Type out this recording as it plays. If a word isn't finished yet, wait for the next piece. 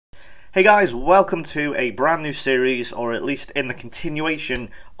Hey guys, welcome to a brand new series, or at least in the continuation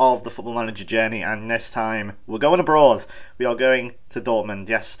of the Football Manager journey, and this time we're going abroad. We are going to Dortmund.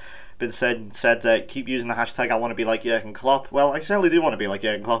 Yes, been said keep using the hashtag I want to be like Jurgen Klopp. Well, I certainly do want to be like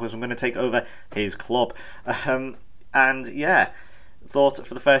Jurgen Klopp, because I'm going to take over his club. And yeah, thought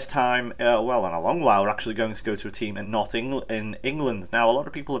for the first time, well, in a long while, we're actually going to go to a team in in England. Now, a lot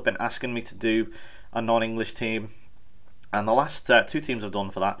of people have been asking me to do a non-English team, and the last two teams I've done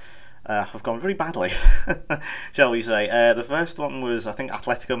for that have gone very badly, shall we say. The first one was, I think,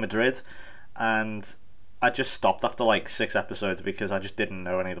 Atletico Madrid, and I just stopped after like 6 episodes because I just didn't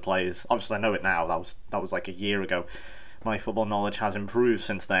know any of the players. Obviously, I know it now. That was like a year ago. My football knowledge has improved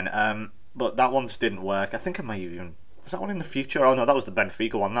since then. But that one just didn't work. I think I might even... Was that one in the future? Oh no, that was the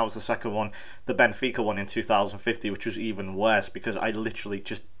Benfica one. That was the second one, the Benfica one in 2050, which was even worse because I literally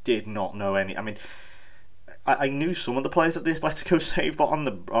just did not know any. I mean, I knew some of the players that the Atletico saved, but on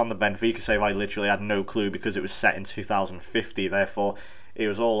the Benfica save, I literally had no clue because it was set in 2050. Therefore, it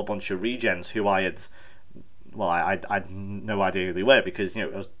was all a bunch of regens who I had. Well, I had no idea who they were because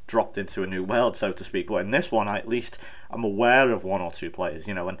it was dropped into a new world, so to speak. But in this one, at least I'm aware of one or two players,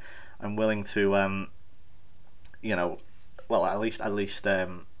 and I'm willing to, well, at least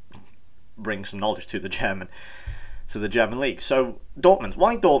bring some knowledge to the German league. So Dortmund,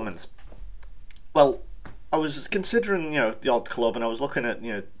 why Dortmund? Well, I was considering, the odd club, and I was looking at,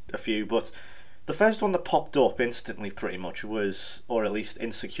 a few, but the first one that popped up instantly, pretty much, was, or at least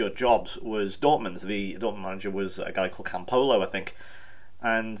insecure jobs, was Dortmund. The Dortmund manager was a guy called Campolo, I think,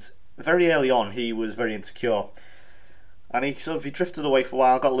 and very early on, he was very insecure, and he drifted away for a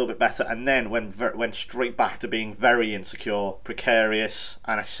while, got a little bit better, and then went straight back to being very insecure, precarious,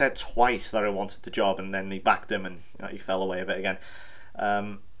 and I said twice that I wanted the job, and then he backed him, and he fell away a bit again.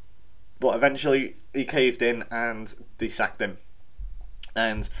 But eventually he caved in and they sacked him.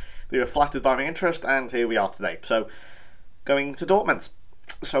 And they were flattered by my interest, and here we are today. So, going to Dortmund.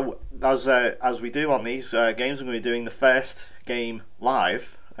 So, as we do on these games, I'm going to be doing the first game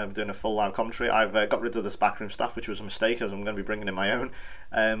live. I'm doing a full live commentary. I've got rid of this backroom staff, which was a mistake, as I'm going to be bringing in my own.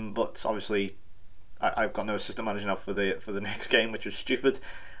 But obviously, I've got no assistant manager now for the next game, which was stupid.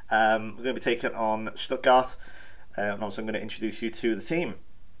 We're going to be taking on Stuttgart. And also I'm going to introduce you to the team.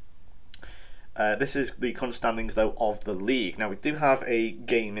 This is the current standings, though, of the league. Now, we do have a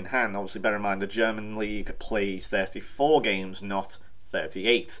game in hand. Obviously, bear in mind, the German league plays 34 games, not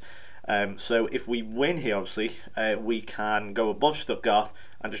 38. So, if we win here, obviously, we can go above Stuttgart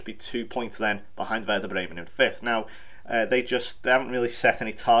and just be 2 points then behind Werder Bremen in 5th. Now, they haven't really set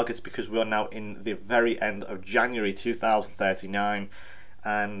any targets because we are now in the very end of January 2039.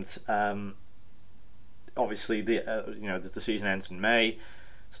 And, obviously, the season ends in May.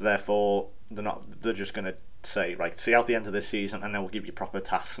 So therefore, they're just going to say, right, see out the end of this season, and then we'll give you proper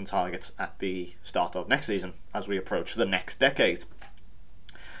tasks and targets at the start of next season as we approach the next decade.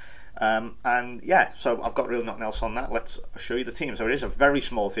 And yeah, so I've got really nothing else on that. Let's show you the team. So it is a very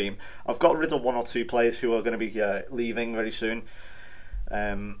small team. I've got rid of 1 or 2 players who are going to be leaving very soon.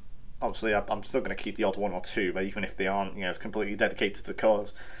 Obviously, I'm still going to keep the odd 1 or 2, but even if they aren't, completely dedicated to the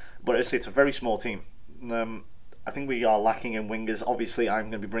cause. But it's a very small team. I think we are lacking in wingers. Obviously, I'm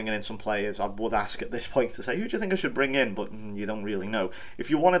going to be bringing in some players. I would ask at this point to say, who do you think I should bring in? But you don't really know.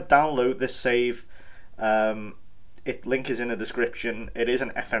 If you want to download this save, link is in the description. It is an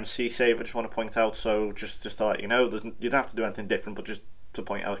FMC save, I just want to point out. So just to let you know, you don't have to do anything different, but just to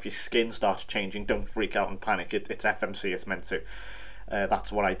point out, if your skin starts changing, don't freak out and panic. It's FMC, it's meant to.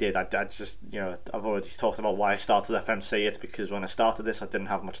 That's what I did. I just, I've already talked about why I started FMC. It's because when I started this, I didn't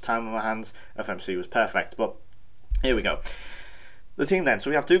have much time on my hands. FMC was perfect, but here we go. The team then.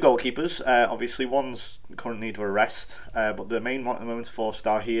 So we have 2 goalkeepers. Obviously, one's currently need for rest. But the main one at the moment,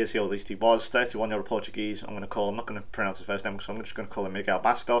 4-star, he is, or at least he was, 31-year-old Portuguese. I'm not going to pronounce his first name, so I'm just going to call him Miguel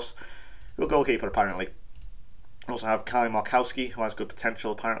Bastos. Good goalkeeper, apparently. We also have Kai Markowski, who has good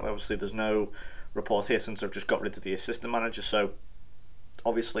potential, apparently. Obviously, there's no report here since I've just got rid of the assistant manager. So,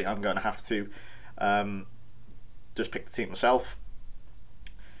 obviously, I'm going to have to just pick the team myself.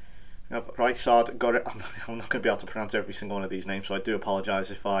 Right side, got it. I'm not going to be able to pronounce every single one of these names, so I do apologise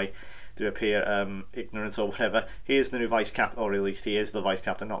if I do appear ignorant or whatever. He is the new vice captain, or at least he is the vice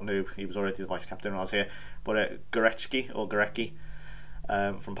captain, not new. He was already the vice captain when I was here. But Gorecki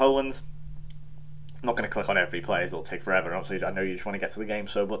from Poland. I'm not going to click on every player; it'll take forever. Obviously, I know you just want to get to the game,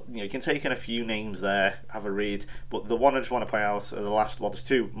 but you can take in a few names there, have a read. But the one I just want to point out, the last, there's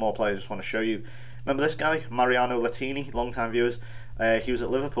 2 more players I just want to show you. Remember this guy, Mariano Latini, long-time viewers. He was at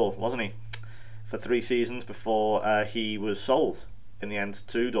Liverpool, wasn't he, for 3 seasons before he was sold in the end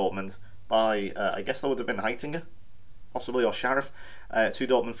to Dortmund by, I guess that would have been Heitinger, possibly, or Sheriff. to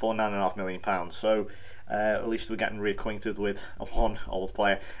Dortmund for £9.5 million. So at least we're getting reacquainted with one old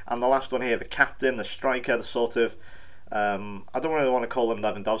player. And the last one here, the captain, the striker, the sort of I don't really want to call him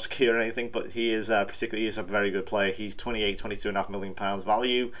Lewandowski or anything, but he is particularly, he is a very good player. He's 22.5 million pounds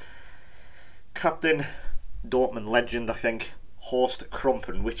value. Captain, Dortmund legend, I think, Horst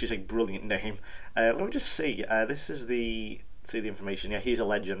Krumpen, which is a brilliant name. Let me just see. This is the information. Yeah, he's a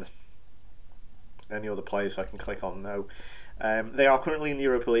legend. Any other players I can click on? No. They are currently in the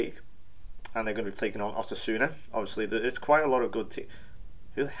Europa League, and they're going to be taking on Osasuna. Obviously, it's quite a lot of good teams.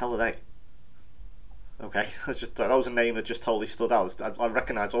 Who the hell are they? Okay, that was a name that just totally stood out. I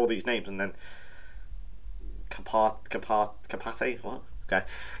recognise all these names, and then Kapate, what? Okay.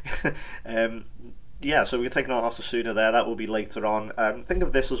 Yeah, so we're taking on Osasuna there. That will be later on. Think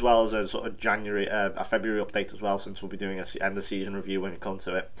of this as well as a sort of a February update as well, since we'll be doing a end of season review when we come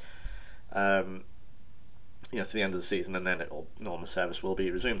to it. Yeah, to the end of the season, and then normal service will be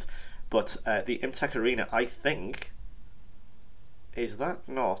resumed. But the Imtech Arena, I think, is that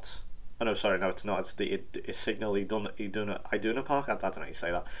not? Oh no, sorry, no, it's not. It's the Signal Iduna Park. I don't know how you say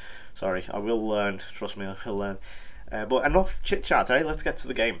that. Sorry, I will learn. Trust me, I will learn. But enough chit chat, eh? Let's get to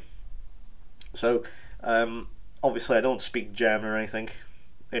the game. So, obviously, I don't speak German or anything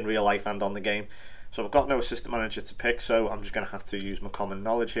in real life and on the game, so I've got no assistant manager to pick. So I'm just going to have to use my common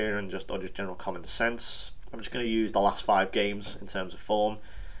knowledge here and just general common sense. I'm just going to use the last 5 games in terms of form,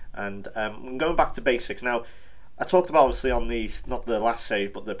 and I'm going back to basics now. I talked about, obviously, on not the last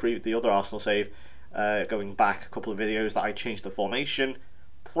save, but the other Arsenal save, going back a couple of videos, that I changed the formation.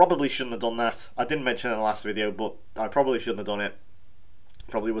 Probably shouldn't have done that. I didn't mention it in the last video, but I probably shouldn't have done it.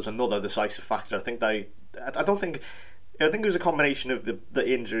 Probably was another decisive factor. I think it was a combination of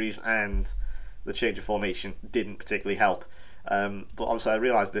the injuries and the change of formation didn't particularly help. But obviously I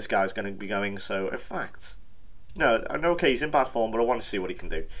realised this guy's going to be going, so in fact, no, okay, he's in bad form, but I want to see what he can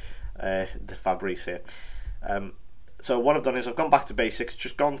do. The Fabrice here. So what I've done is I've gone back to basics,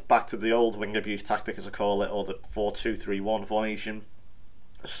 just gone back to the old wing abuse tactic, as I call it, or the 4-2-3-1 formation.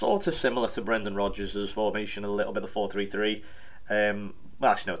 Sort of similar to Brendan Rodgers' formation, a little bit of 4-3-3.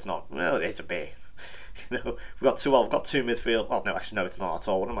 Well, actually, no, it's not. Well, it is a bit. We've got two midfield. Well, no, actually, no, it's not at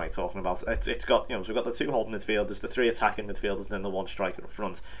all. What am I talking about? It's got, so we've got the 2 holding midfielders, the 3 attacking midfielders, and then the 1 striker up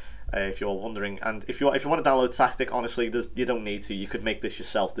front. If you're wondering, and if you want to download tactic, honestly, you don't need to. You could make this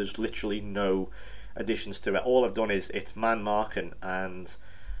yourself. There's literally no additions to it. All I've done is it's man marking, and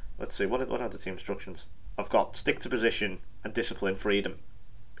let's see, what are the team instructions? I've got stick to position and discipline freedom,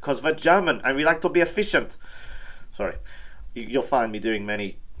 because we're German and we like to be efficient. Sorry, you'll find me doing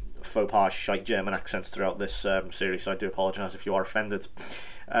many faux pas shite German accents throughout this series, so I do apologise if you are offended.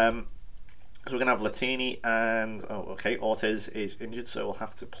 So we're going to have Latini and Ortiz is injured, so we'll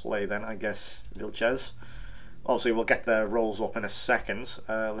have to play then, I guess, Vilches. Obviously, we'll get their rolls up in a second.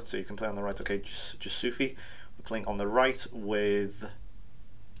 Let's see, you can play on the right. Okay, Sufi. We're playing on the right with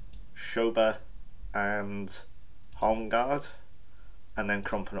Schober and Holmgard, and then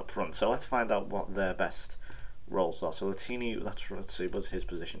Krumpen up front. So let's find out what their best roles are. So Latini, let's see, what's his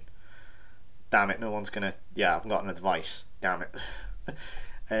position? Damn it, no one's gonna. Yeah, I've got an advice. Damn it.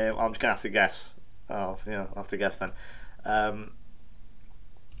 I'm just gonna have to guess. Oh, yeah, I'll have to guess then. Okay,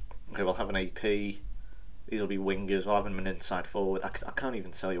 we'll have an AP. These will be wingers. I'll have him an inside forward. I can't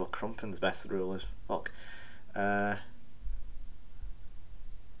even tell you what Krumpen's best rule is. Fuck. Let's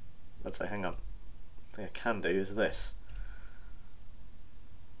say, hang on. The thing I can do is this.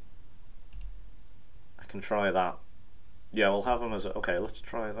 I can try that. Yeah, we'll have him as a... Okay, let's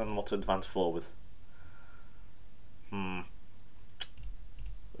try then what to advance forward. I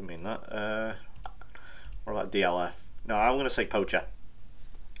mean that. What about DLF? No, I'm going to say poacher.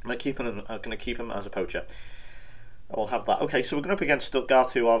 I'm going to keep him as a poacher. I'll have that. Okay, so we're going up against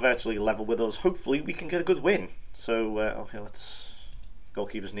Stuttgart, who are virtually level with us. Hopefully, we can get a good win. So, okay, let's.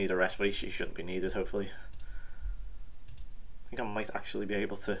 Goalkeepers need a rest, but he shouldn't be needed. Hopefully, I think I might actually be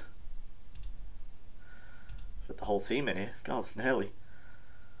able to fit the whole team in here. God, nearly.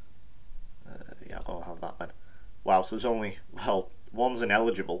 Yeah, I'll have that then. Wow, so there's only one's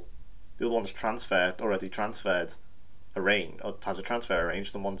ineligible, the other one's already transferred. Has a transfer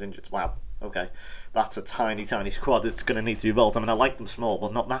arranged, and one's injured. Wow, okay, that's a tiny squad that's going to need to be built. I mean, I like them small,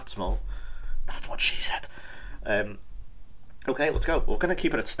 but not that small. That's what she said. Okay, let's go. We're going to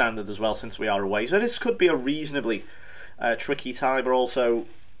keep it at standard as well, since we are away, so this could be a reasonably tricky tie, but also,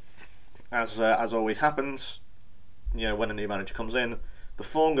 as always happens, when a new manager comes in, the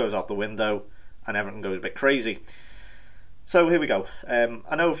form goes out the window and everything goes a bit crazy. So here we go.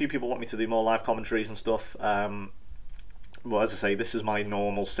 I know a few people want me to do more live commentaries and stuff. well, as I say, this is my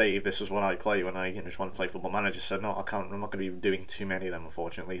normal save. This is what I play when I just want to play Football Manager. So no, I can't. I'm not going to be doing too many of them,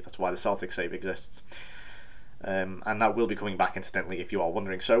 unfortunately. That's why the Celtic save exists. And that will be coming back, incidentally, if you are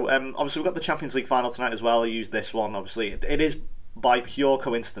wondering. So obviously we've got the Champions League final tonight as well. I use this one. Obviously, it is by pure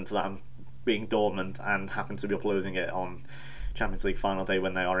coincidence that I'm being Dortmund and happen to be uploading it on Champions League final day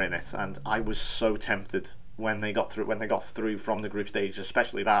when they are in it. And I was so tempted when they got through from the group stage,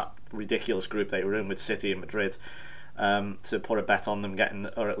 especially that ridiculous group they were in with City and Madrid, to put a bet on them getting,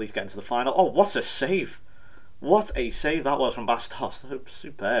 or at least getting to the final. Oh, what a save! What a save that was from Bastos.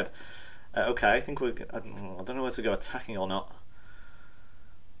 Superb. Okay, I think I don't know where to go, attacking or not.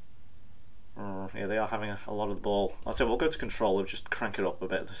 Yeah, they are having a lot of the ball. I'll say we'll go to control. We'll just crank it up a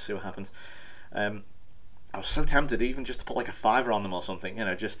bit to see what happens. I was so tempted even just to put like a fiver on them or something, you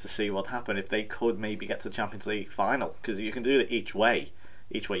know, just to see what happened if they could maybe get to the Champions League final, because you can do it each way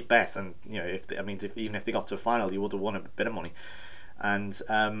bet, and you know, even if they got to a final, you would have won a bit of money. And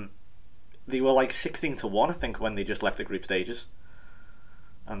they were like 16-1, I think, when they just left the group stages.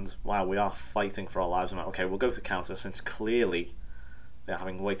 And wow, we are fighting for our lives. Okay, we'll go to counter, since clearly they're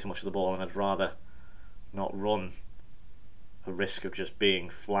having way too much of the ball, and I'd rather not run a risk of just being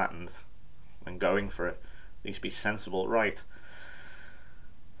flattened and going for it. At least be sensible. Right.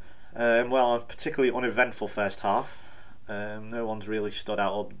 Well, a particularly uneventful first half. No one's really stood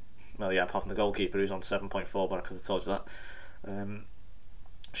out. Well, yeah, apart from the goalkeeper, who's on 7.4, but I could have told you that.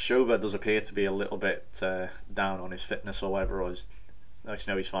 Schober does appear to be a little bit down on his fitness or whatever, or his,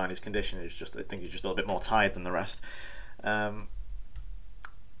 actually no, he's fine. His condition is just, I think he's just a little bit more tired than the rest.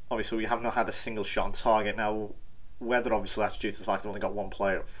 Obviously we have not had a single shot on target. Now, whether obviously that's due to the fact they've only got one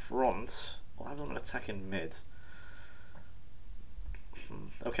player up front, we'll have them attacking mid.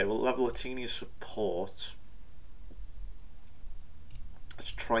 Okay, we'll level Latini's support.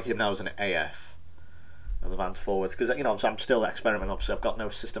 Let's try him now as an AF, as advanced forwards, because you know I'm still experimenting. Obviously, I've got no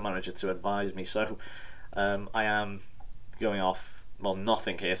system manager to advise me, so I am going off, well,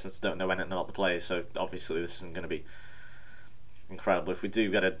 nothing here, since I don't know anything about the players. So obviously this isn't going to be incredible. If we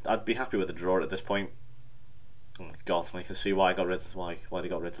do get it, I'd be happy with a draw at this point. Oh my god, I can see why I got rid of why they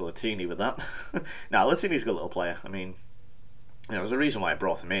got rid of Latini with that. Now Latini's a good little player. I mean, you know, there's a reason why I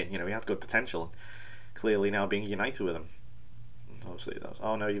brought him in. You know, he had good potential. Clearly now being united with him. Obviously, that was,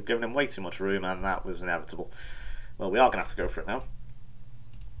 oh no, you've given him way too much room, and that was inevitable. Well, we are going to have to go for it now.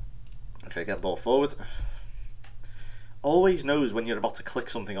 Okay, get the ball forward. Always knows when you're about to click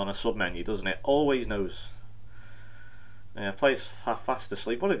something on a sub-menu, doesn't it? Always knows. Yeah, plays fast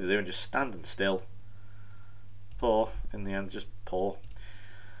asleep. What are they doing? Just standing still. Poor, in the end, just poor.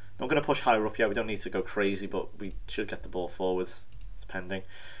 Not going to push higher up yet. We don't need to go crazy, but we should get the ball forward. It's pending.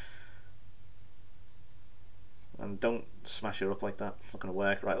 And don't smash her up like that. It's not going to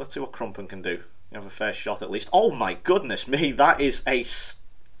work. Right, let's see what Krumpen can do. You have a fair shot at least. Oh my goodness me, that is a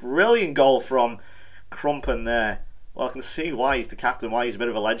brilliant goal from Krumpen there. Well, I can see why he's the captain, why he's a bit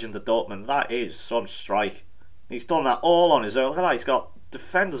of a legend at Dortmund. That is some strike. He's done that all on his own. Look at that, he's got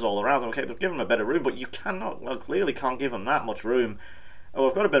defenders all around him. Okay, they've given him a bit of room, but you cannot, well, clearly can't give him that much room. Oh,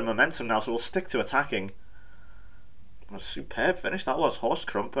 I've got a bit of momentum now, so we'll stick to attacking. What a superb finish that was. Horst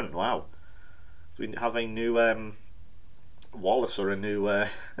Krumpen, wow. So we have a new Wallace, or a new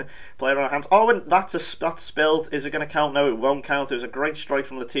player on our hands. Oh, and that's spilled. Is it going to count? No, it won't count. It was a great strike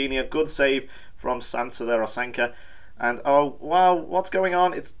from Latinia. Good save from Sansa there, or Sanka. And oh wow, what's going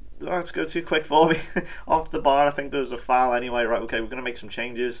on? It's go too quick for me. Off the bar. I think there's a foul anyway. Right, okay, we're going to make some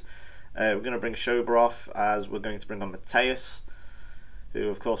changes. We're going to bring Schober off, as we're going to bring on Mateus, who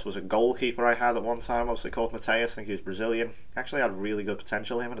of course was a goalkeeper I had at one time, obviously called Mateus. I think he was Brazilian. Actually had really good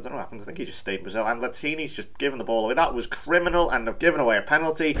potential, him, and I don't know what happened. I think he just stayed in Brazil. And Latini's just given the ball away. That was criminal, and I've given away a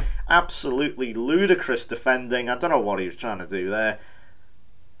penalty. Absolutely ludicrous defending. I don't know what he was trying to do there.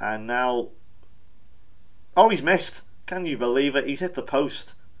 And now, oh, he's missed. Can you believe it? He's hit the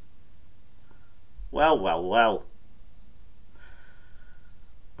post. Well, well, well.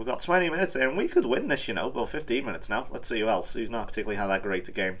 We've got 20 minutes there, and we could win this, you know. Well, 15 minutes now. Let's see who else. Who's not particularly had that great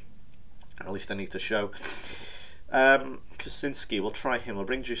a game. At least I need to show. Kaczynski, we'll try him. We'll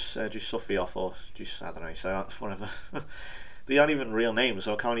bring Jusufi off, or I don't know, say that, whatever. They aren't even real names,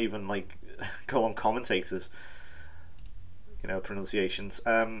 so I can't even, like, go on commentators. You know, pronunciations.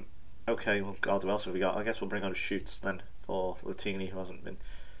 Okay, well, God, who else have we got? I guess we'll bring on Schutz then, for Latini, who hasn't been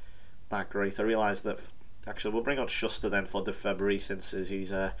that great. I realised that, actually, we'll bring on Schuster then for De February, since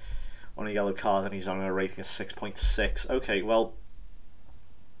he's on a yellow card and he's on a rating of 6.6. Okay, well,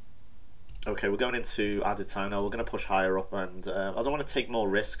 okay, we're going into added time now. We're going to push higher up, and I don't want to take more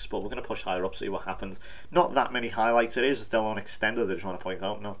risks, but we're going to push higher up, see what happens. Not that many highlights. It is still on extended, I just want to point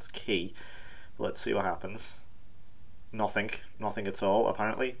out, not key. But let's see what happens. Nothing at all,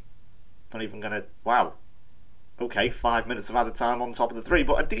 apparently. Not even gonna, wow. Okay, 5 minutes of added time on top of the 3,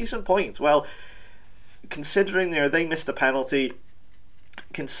 but a decent point. Well, considering, you know, they missed a penalty,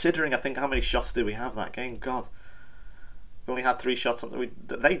 considering, I think, how many shots did we have that game? God. We only had 3 shots.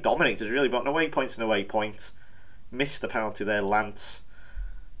 They dominated, really, but an away point's an away point. Missed the penalty there, Lance.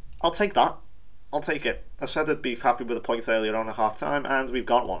 I'll take that. I'll take it. I said I'd be happy with a point earlier on at half-time, and we've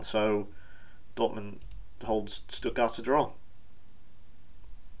got one. So, Dortmund holds Stuttgart to draw.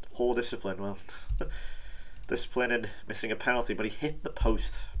 Poor discipline. Well, discipline and missing a penalty, but he hit the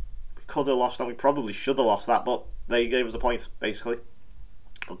post. We could have lost that. We probably should have lost that, but they gave us a point, basically.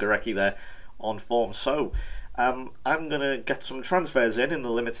 But Gorecki there on form. So, I'm going to get some transfers in the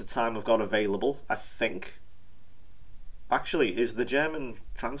limited time I've got available, I think. Actually, is the German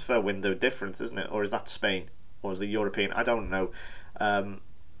transfer window different, isn't it? Or is that Spain? Or is the European? I don't know.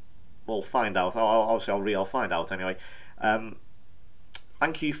 We'll find out. I'll find out anyway.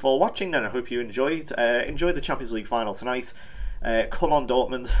 Thank you for watching then. I hope you enjoyed the Champions League final tonight. Come on,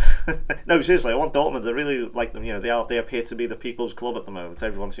 Dortmund. No, seriously, I want Dortmund. I really like them. You know, they appear to be the people's club at the moment.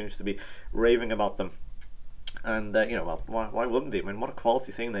 Everyone seems to be raving about them. And, you know, well, why wouldn't they? I mean, what a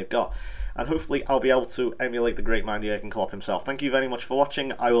quality team they've got. And hopefully I'll be able to emulate the great man Jurgen Klopp himself. Thank you very much for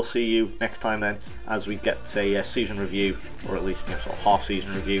watching. I will see you next time then, as we get a season review, or at least, you know, sort of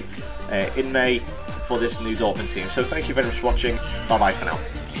half-season review, in May for this new Dortmund team. So thank you very much for watching. Bye-bye for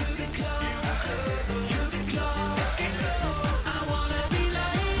now.